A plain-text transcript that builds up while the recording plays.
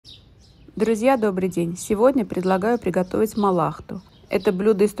Друзья, добрый день! Сегодня предлагаю приготовить малахто. Это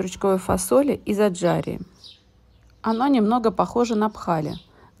блюдо из стручковой фасоли из Аджарии. Оно немного похоже на пхали.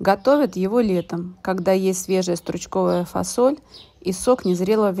 Готовят его летом, когда есть свежая стручковая фасоль и сок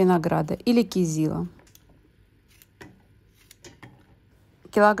незрелого винограда или кизила.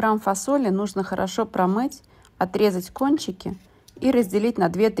 Килограмм фасоли нужно хорошо промыть, отрезать кончики и разделить на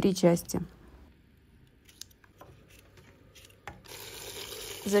 2-3 части.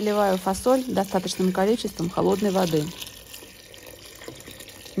 Заливаю фасоль достаточным количеством холодной воды.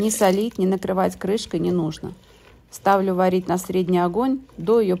 Не солить, не накрывать крышкой не нужно. Ставлю варить на средний огонь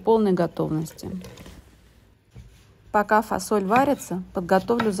до ее полной готовности. Пока фасоль варится,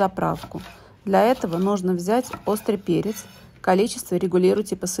 подготовлю заправку. Для этого нужно взять острый перец. Количество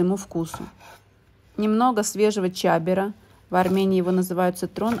регулируйте по своему вкусу. Немного свежего чабера. В Армении его называют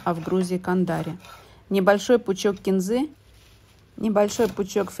цитрон, а в Грузии кандари. Небольшой пучок кинзы. Небольшой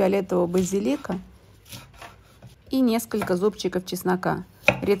пучок фиолетового базилика и несколько зубчиков чеснока.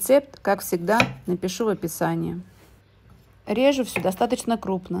 Рецепт, как всегда, напишу в описании. Режу все достаточно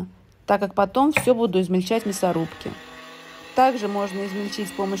крупно, так как потом все буду измельчать в мясорубке. Также можно измельчить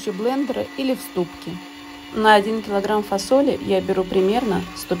с помощью блендера или в ступке. На 1 кг фасоли я беру примерно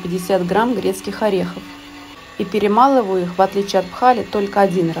 150 грамм грецких орехов и перемалываю их, в отличие от пхали, только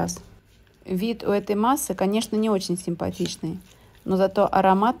один раз. Вид у этой массы, конечно, не очень симпатичный, но зато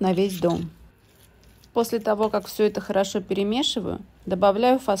аромат на весь дом. После того, как все это хорошо перемешиваю,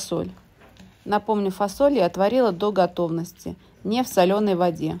 добавляю фасоль. Напомню, фасоль я отварила до готовности, не в соленой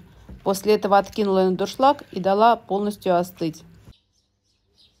воде. После этого откинула на дуршлаг и дала полностью остыть.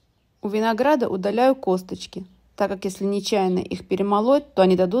 У винограда удаляю косточки, так как если нечаянно их перемолоть, то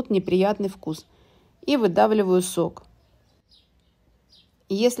они дадут неприятный вкус. И выдавливаю сок.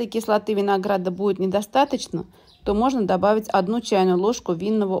 Если кислоты винограда будет недостаточно, то можно добавить 1 чайную ложку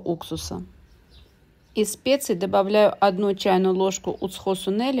винного уксуса. Из специй добавляю 1 чайную ложку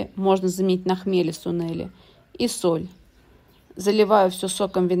уцхо-сунели, можно заменить на хмели-сунели, и соль. Заливаю все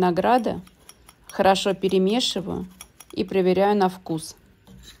соком винограда, хорошо перемешиваю и проверяю на вкус.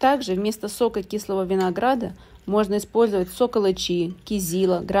 Также вместо сока кислого винограда можно использовать сок отличия,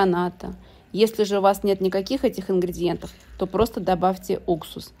 кизила, граната. Если же у вас нет никаких этих ингредиентов, то просто добавьте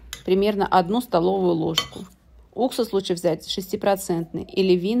уксус, примерно 1 столовую ложку. Уксус лучше взять 6%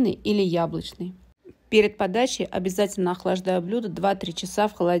 или винный, или яблочный. Перед подачей обязательно охлаждаю блюдо 2-3 часа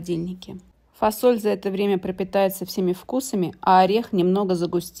в холодильнике. Фасоль за это время пропитается всеми вкусами, а орех немного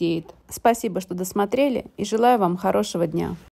загустеет. Спасибо, что досмотрели, и желаю вам хорошего дня.